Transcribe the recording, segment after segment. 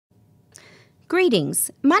Greetings.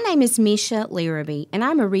 My name is Misha Larrabee, and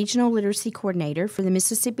I'm a Regional Literacy Coordinator for the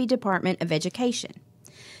Mississippi Department of Education.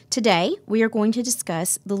 Today, we are going to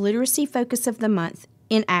discuss the Literacy Focus of the Month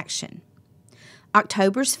in action.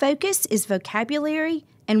 October's focus is vocabulary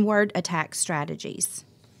and word attack strategies.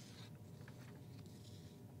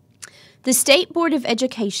 The State Board of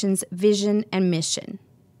Education's vision and mission.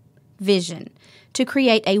 Vision: to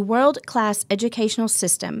create a world-class educational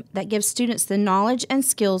system that gives students the knowledge and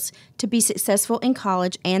skills to be successful in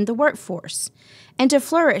college and the workforce, and to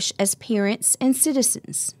flourish as parents and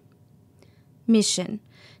citizens. Mission: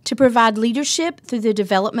 to provide leadership through the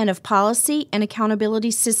development of policy and accountability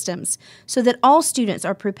systems so that all students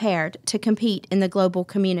are prepared to compete in the global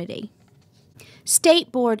community.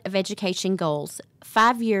 State Board of Education Goals,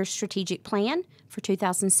 5-year strategic plan for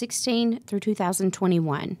 2016 through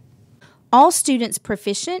 2021. All students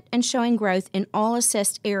proficient and showing growth in all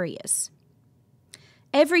assessed areas.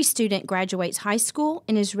 Every student graduates high school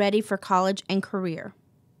and is ready for college and career.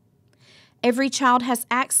 Every child has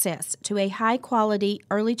access to a high-quality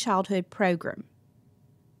early childhood program.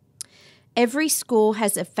 Every school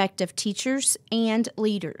has effective teachers and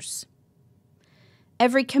leaders.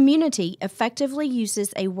 Every community effectively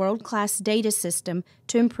uses a world-class data system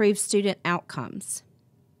to improve student outcomes.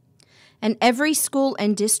 And every school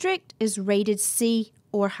and district is rated C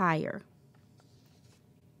or higher.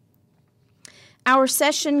 Our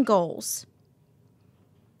session goals.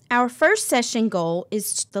 Our first session goal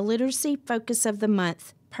is the Literacy Focus of the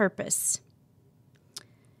Month purpose.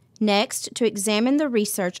 Next, to examine the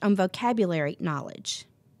research on vocabulary knowledge.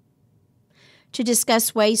 To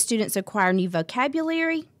discuss ways students acquire new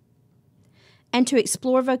vocabulary, and to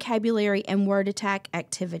explore vocabulary and word attack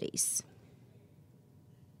activities.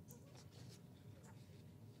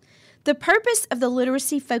 The purpose of the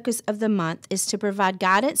Literacy Focus of the Month is to provide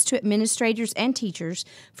guidance to administrators and teachers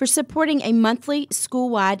for supporting a monthly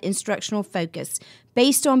school-wide instructional focus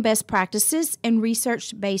based on best practices and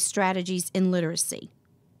research-based strategies in literacy.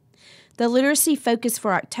 The Literacy Focus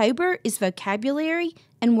for October is vocabulary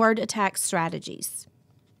and word attack strategies.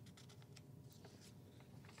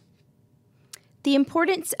 The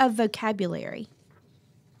importance of vocabulary.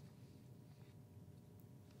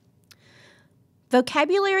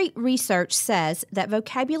 Vocabulary research says that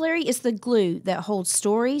vocabulary is the glue that holds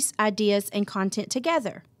stories, ideas, and content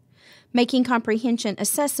together, making comprehension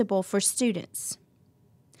accessible for students.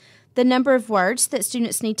 The number of words that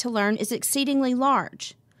students need to learn is exceedingly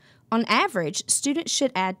large. On average, students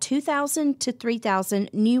should add 2,000 to 3,000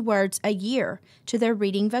 new words a year to their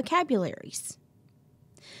reading vocabularies.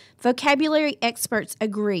 Vocabulary experts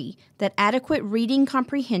agree that adequate reading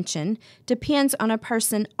comprehension depends on a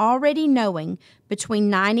person already knowing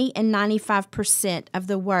between 90 and 95% of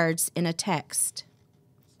the words in a text.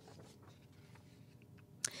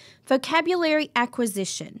 Vocabulary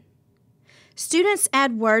acquisition. Students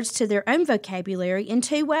add words to their own vocabulary in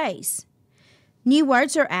two ways. New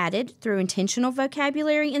words are added through intentional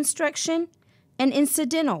vocabulary instruction and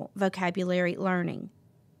incidental vocabulary learning.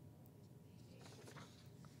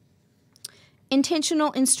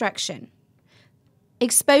 Intentional instruction.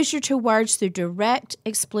 Exposure to words through direct,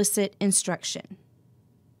 explicit instruction.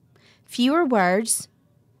 Fewer words,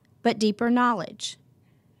 but deeper knowledge.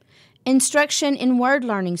 Instruction in word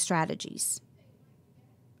learning strategies.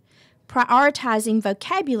 Prioritizing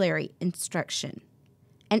vocabulary instruction.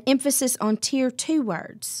 An emphasis on Tier 2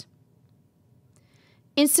 words.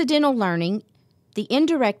 Incidental learning, the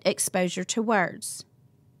indirect exposure to words.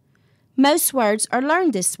 Most words are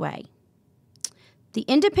learned this way. The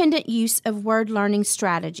independent use of word learning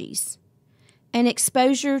strategies, and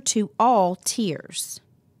exposure to all tiers.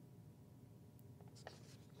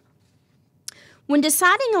 When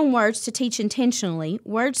deciding on words to teach intentionally,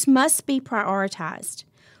 words must be prioritized.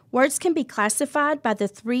 Words can be classified by the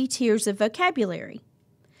 3 tiers of vocabulary.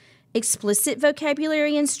 Explicit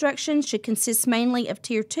vocabulary instruction should consist mainly of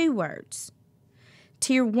Tier 2 words.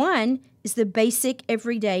 Tier 1 is the basic,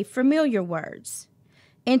 everyday, familiar words,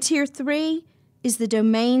 and Tier 3 is the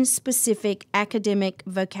domain-specific academic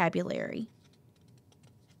vocabulary.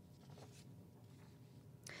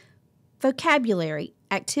 Vocabulary,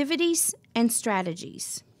 activities, and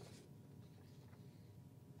strategies.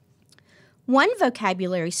 One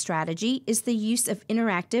vocabulary strategy is the use of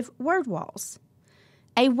interactive word walls.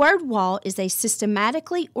 A word wall is a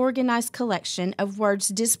systematically organized collection of words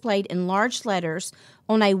displayed in large letters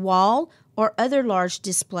on a wall or other large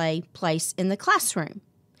display placed in the classroom.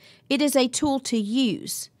 It is a tool to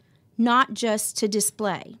use, not just to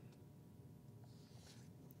display.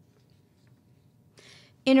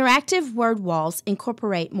 Interactive word walls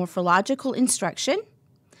incorporate morphological instruction,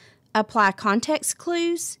 apply context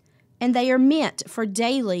clues, and they are meant for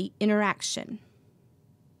daily interaction.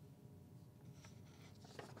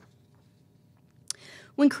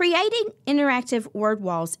 When creating interactive word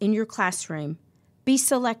walls in your classroom, be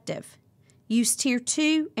selective. Use Tier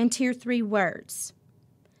 2 and Tier 3 words.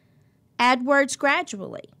 Add words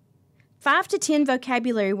gradually. 5 to 10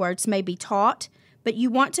 vocabulary words may be taught, but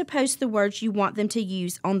you want to post the words you want them to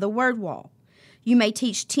use on the word wall. You may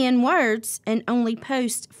teach 10 words and only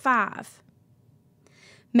post 5.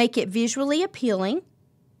 Make it visually appealing.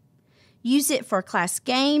 Use it for class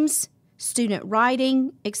games, student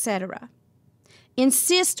writing, etc.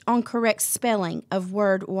 Insist on correct spelling of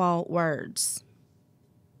word wall words.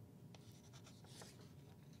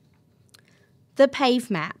 The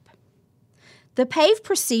PAVE map. The PAVE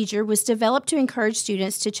procedure was developed to encourage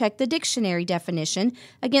students to check the dictionary definition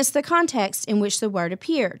against the context in which the word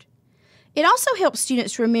appeared. It also helps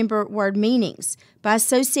students remember word meanings by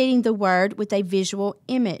associating the word with a visual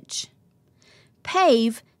image.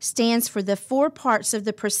 PAVE stands for the 4 parts of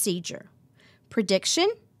the procedure: prediction,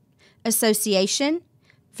 association,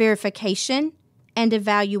 verification, and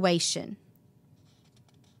evaluation.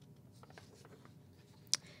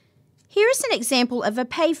 Here is an example of a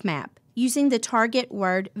PAVE map using the target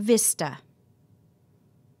word vista.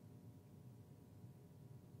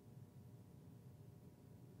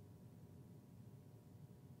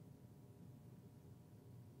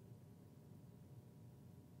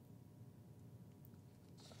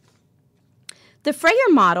 The Frayer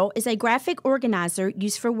model is a graphic organizer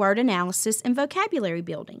used for word analysis and vocabulary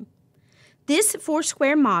building. This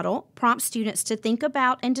 4-square model prompts students to think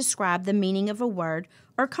about and describe the meaning of a word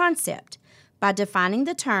or concept by defining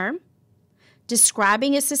the term,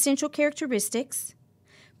 describing its essential characteristics,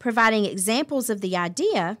 providing examples of the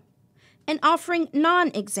idea, and offering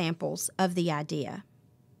non-examples of the idea.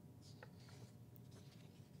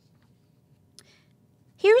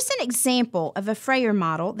 Here is an example of a Frayer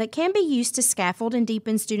model that can be used to scaffold and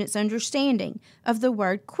deepen students' understanding of the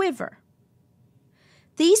word quiver.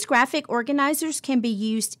 These graphic organizers can be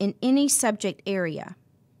used in any subject area.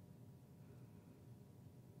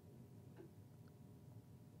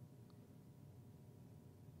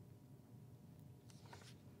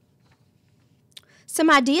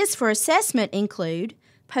 Some ideas for assessment include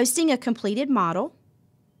posting a completed model,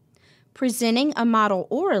 presenting a model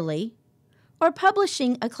orally, or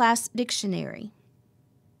publishing a class dictionary.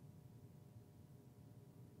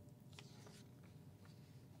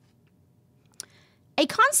 A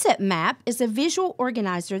concept map is a visual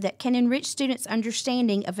organizer that can enrich students'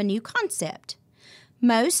 understanding of a new concept.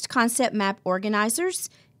 Most concept map organizers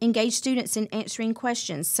engage students in answering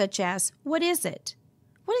questions such as, what is it?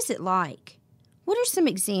 What is it like? What are some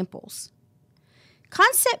examples?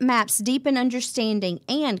 Concept maps deepen understanding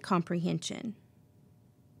and comprehension.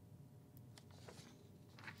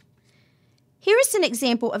 Here is an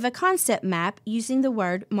example of a concept map using the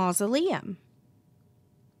word mausoleum.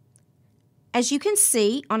 As you can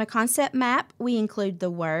see, on a concept map, we include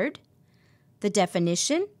the word, the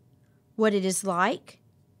definition, what it is like,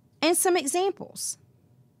 and some examples.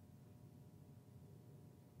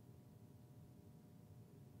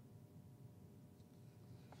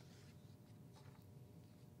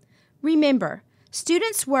 Remember,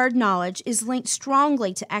 students' word knowledge is linked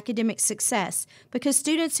strongly to academic success because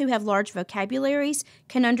students who have large vocabularies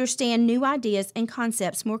can understand new ideas and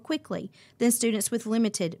concepts more quickly than students with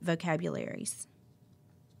limited vocabularies.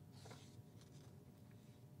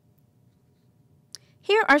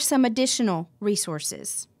 Here are some additional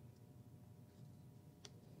resources.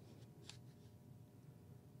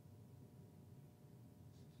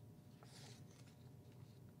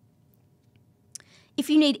 If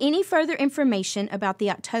you need any further information about the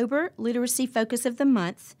October Literacy Focus of the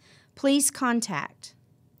Month, please contact.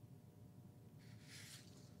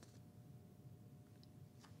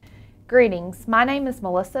 Greetings, my name is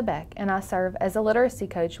Melissa Beck and I serve as a literacy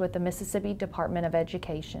coach with the Mississippi Department of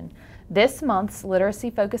Education. This month's Literacy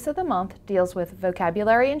Focus of the Month deals with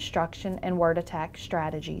vocabulary instruction and word attack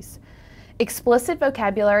strategies. Explicit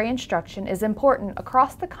vocabulary instruction is important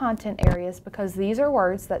across the content areas because these are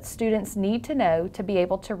words that students need to know to be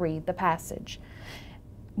able to read the passage.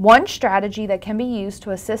 One strategy that can be used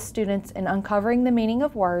to assist students in uncovering the meaning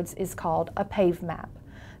of words is called a PAVE map.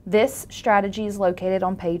 This strategy is located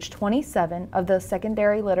on page 27 of the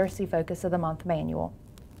Secondary Literacy Focus of the Month manual.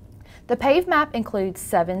 The PAVE map includes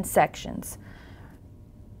 7 sections: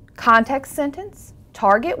 context sentence,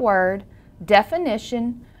 target word,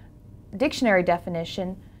 definition, dictionary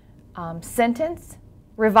definition, sentence,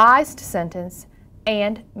 revised sentence,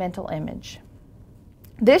 and mental image.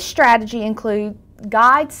 This strategy includes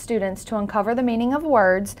guides students to uncover the meaning of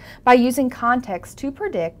words by using context to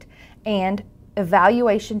predict and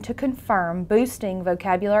evaluation to confirm, boosting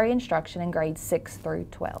vocabulary instruction in grades 6 through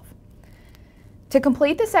 12. To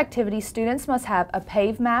complete this activity, students must have a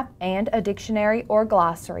pave map and a dictionary or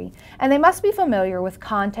glossary, and they must be familiar with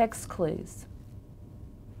context clues.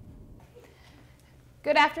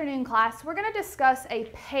 Good afternoon, class. We're going to discuss a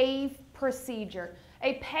PAVE procedure.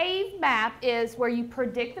 A PAVE map is where you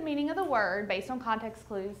predict the meaning of the word based on context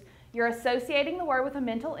clues. You're associating the word with a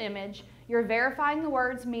mental image. You're verifying the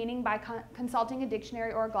word's meaning by consulting a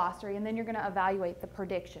dictionary or a glossary, and then you're going to evaluate the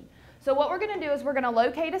prediction. So what we're going to do is we're going to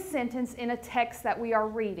locate a sentence in a text that we are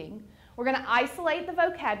reading. We're going to isolate the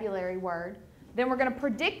vocabulary word. Then we're going to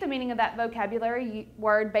predict the meaning of that vocabulary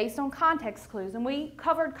word based on context clues. And we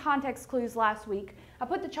covered context clues last week. I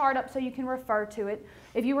put the chart up so you can refer to it.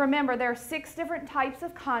 If you remember, there are 6 different types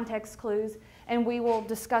of context clues, and we will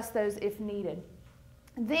discuss those if needed.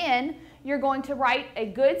 Then you're going to write a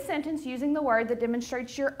good sentence using the word that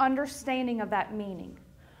demonstrates your understanding of that meaning.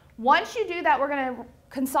 Once you do that, we're going to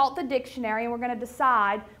consult the dictionary, and we're going to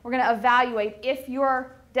decide, we're going to evaluate if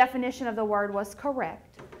your definition of the word was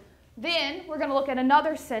correct. Then we're going to look at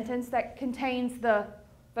another sentence that contains the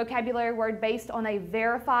vocabulary word based on a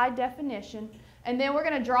verified definition, and then we're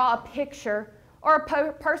going to draw a picture or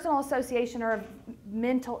a personal association or a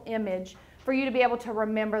mental image for you to be able to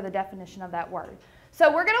remember the definition of that word.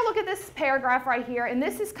 So we're going to look at this paragraph right here, and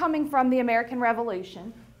this is coming from the American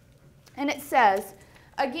Revolution, and it says,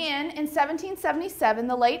 again, in 1777,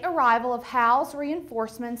 the late arrival of Howe's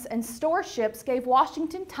reinforcements and store ships gave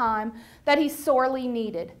Washington time that he sorely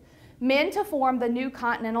needed. Men to form the new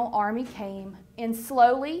Continental Army came, and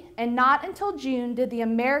slowly, and not until June, did the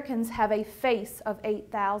Americans have a face of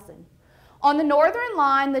 8,000. On the northern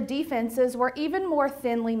line, the defenses were even more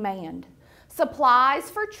thinly manned. Supplies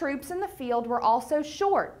for troops in the field were also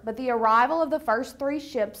short, but the arrival of the first 3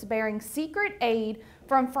 ships bearing secret aid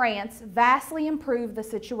from France vastly improved the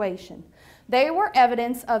situation. They were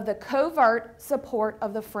evidence of the covert support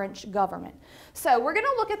of the French government. So we're going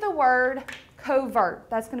to look at the word covert.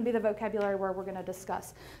 That's going to be the vocabulary word we're going to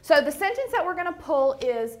discuss. So the sentence that we're going to pull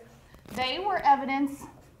is, they were evidence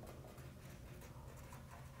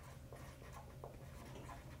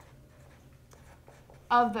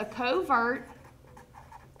of the covert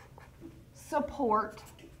support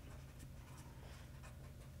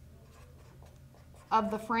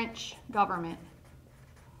of the French government.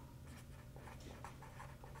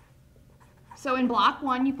 So in block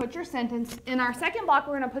 1, you put your sentence. In our second block,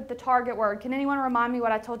 we're going to put the target word. Can anyone remind me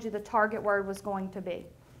what I told you the target word was going to be?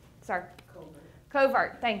 Sir? Covert.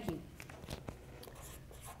 Covert, thank you.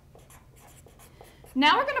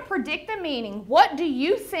 Now we're going to predict the meaning. What do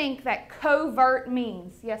you think that covert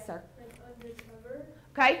means? Yes, sir? Like undercover.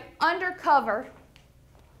 Okay, undercover.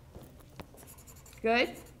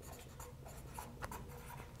 Good.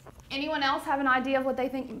 Anyone else have an idea of what they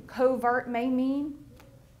think covert may mean?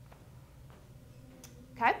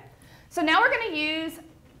 Okay, so now we're going to use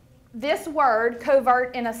this word,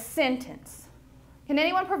 covert, in a sentence. Can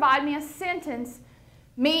anyone provide me a sentence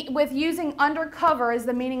with using undercover as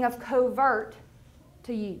the meaning of covert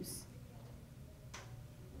to use?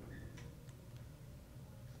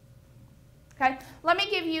 Okay, let me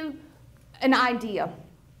give you an idea.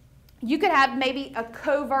 You could have maybe a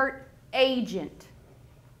covert agent,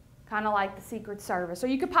 kind of like the Secret Service, or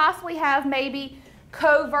you could possibly have maybe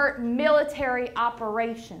covert military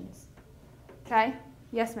operations. Okay?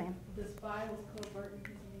 Yes, ma'am. The spy was covert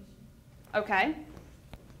information. Okay.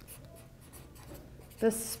 The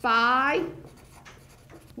spy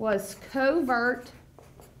was covert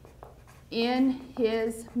in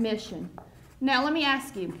his mission. Now, let me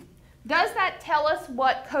ask you, does that tell us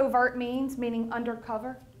what covert means, meaning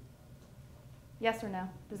undercover? Yes or no?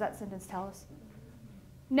 Does that sentence tell us?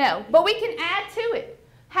 No, but we can add to it.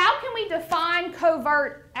 How can we define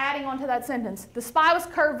covert adding onto that sentence? The spy was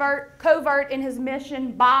covert in his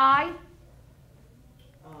mission by?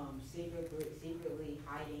 Secretly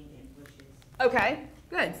hiding in bushes. Okay,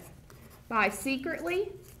 good. By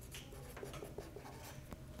secretly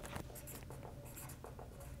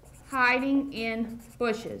hiding in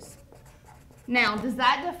bushes. Now, does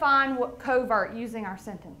that define what covert using our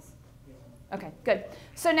sentence? Okay, good.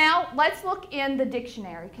 So now let's look in the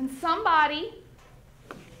dictionary. Can somebody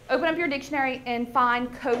open up your dictionary and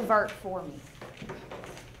find covert for me?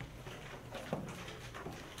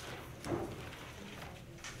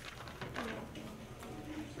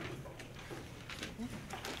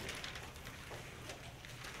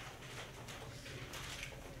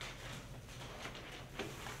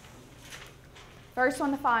 First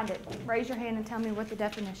one to find it, raise your hand and tell me what the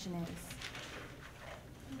definition is.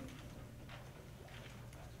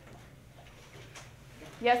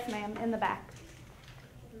 Yes, ma'am, in the back.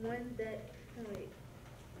 One that, oh wait,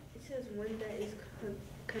 it says one that is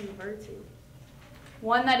converted.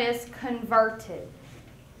 One that is converted.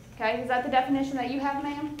 Okay, is that the definition that you have,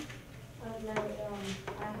 ma'am? No,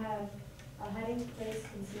 I have a hiding place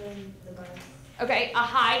concealing the device. Okay, a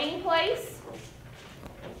hiding place.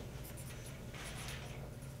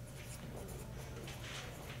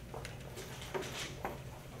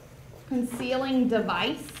 Concealing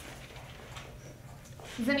device.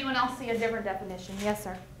 Does anyone else see a different definition? Yes,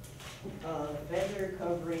 sir. Feather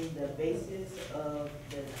covering the bases of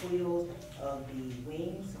the quills of the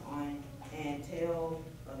wings on and tail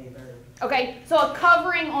of a bird. Okay, so a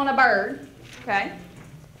covering on a bird. Okay,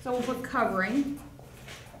 so we'll put covering.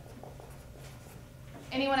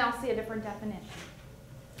 Anyone else see a different definition?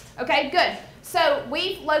 Okay, good. So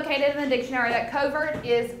we've located in the dictionary that covert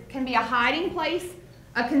can be a hiding place,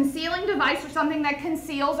 a concealing device or something that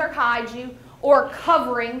conceals or hides you, or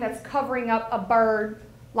covering, that's covering up a bird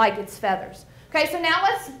like its feathers. Okay, so now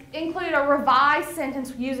let's include a revised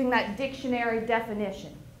sentence using that dictionary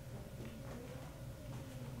definition.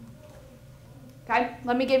 Okay,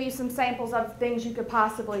 let me give you some samples of things you could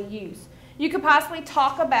possibly use. You could possibly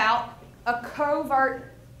talk about a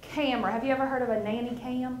covert camera. Have you ever heard of a nanny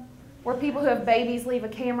cam? Where people who have babies leave a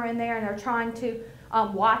camera in there and they're trying to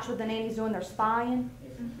watch what the nanny's doing, they're spying.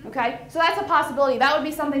 Okay, so that's a possibility. That would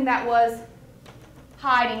be something that was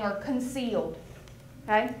hiding or concealed.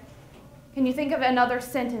 Okay, can you think of another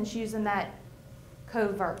sentence using that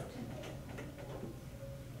covert?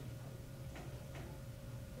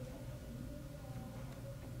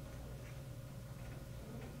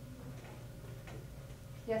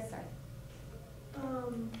 Yes, sir. Okay,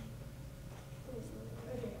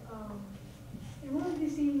 in one of the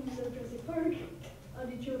scenes of Jurassic Park,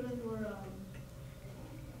 the children were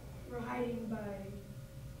hiding by,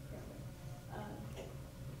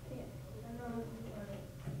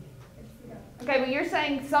 Okay, but you're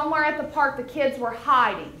saying somewhere at the park the kids were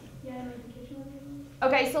hiding. yeah, in the kitchen.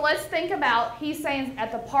 Okay, so let's think about, he's saying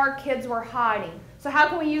at the park kids were hiding. So how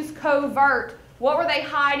can we use covert? What were they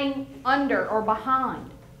hiding under or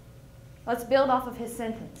behind? Let's build off of his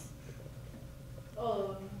sentence.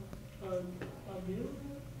 A building?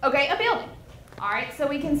 Okay, a building. All right, so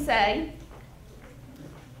we can say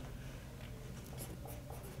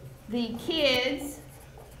the kids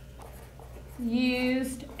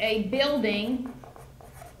used a building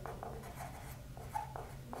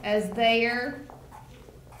as their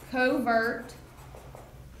covert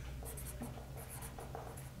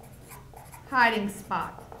hiding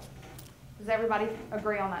spot. Does everybody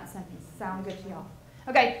agree on that sentence? Sound good to y'all?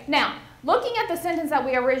 Okay, now, looking at the sentence that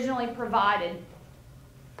we originally provided,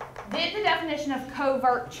 did the definition of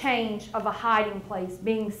covert change of a hiding place,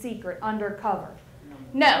 being secret, undercover?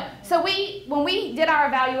 No. So when we did our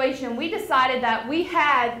evaluation, we decided that we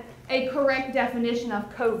had a correct definition of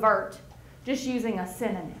covert, just using a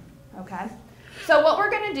synonym, okay? So what we're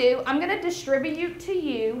going to do, I'm going to distribute to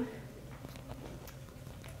you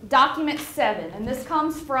document 7, and this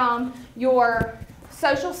comes from your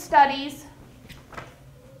social studies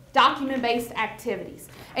document-based activities.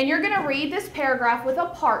 And you're going to read this paragraph with a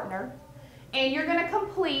partner, and you're going to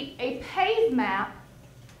complete a pave map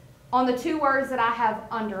on the 2 words that I have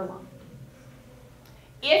underlined.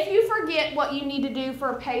 If you forget what you need to do for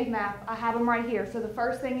a pave map, I have them right here. So the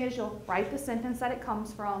first thing is you'll write the sentence that it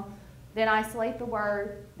comes from, then isolate the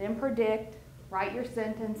word, then predict, write your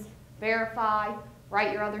sentence, verify,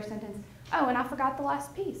 write your other sentence. Oh, and I forgot the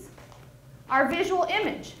last piece. Our visual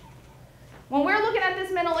image. When we're looking at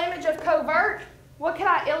this mental image of covert, what can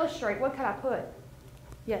I illustrate? What can I put?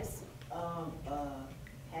 Yes?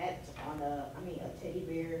 Hat on a teddy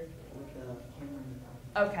bear with a camera in the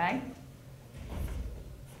top. Okay.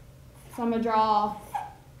 So I'm going to draw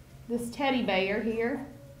this teddy bear here.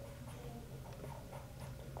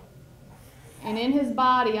 And in his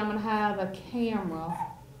body, I'm going to have a camera.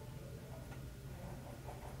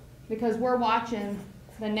 Because we're watching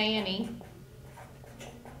the nanny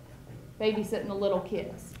babysitting the little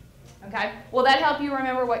kids. Okay? Will that help you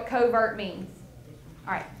remember what covert means?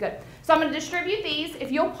 All right, good. So I'm going to distribute these.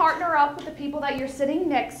 If you'll partner up with the people that you're sitting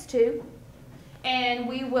next to, and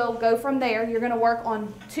we will go from there. You're going to work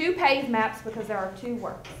on 2 pave maps because there are 2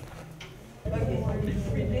 words.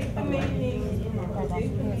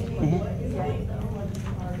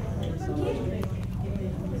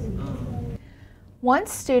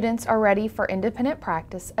 Once students are ready for independent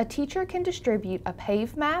practice, a teacher can distribute a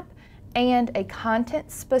pave map and a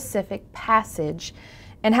content-specific passage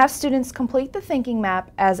and have students complete the thinking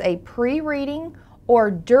map as a pre-reading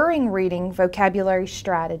or during reading vocabulary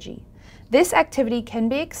strategy. This activity can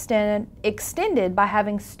be extended by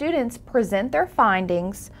having students present their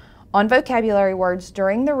findings on vocabulary words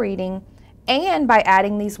during the reading and by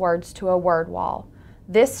adding these words to a word wall.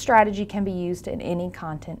 This strategy can be used in any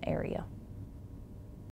content area.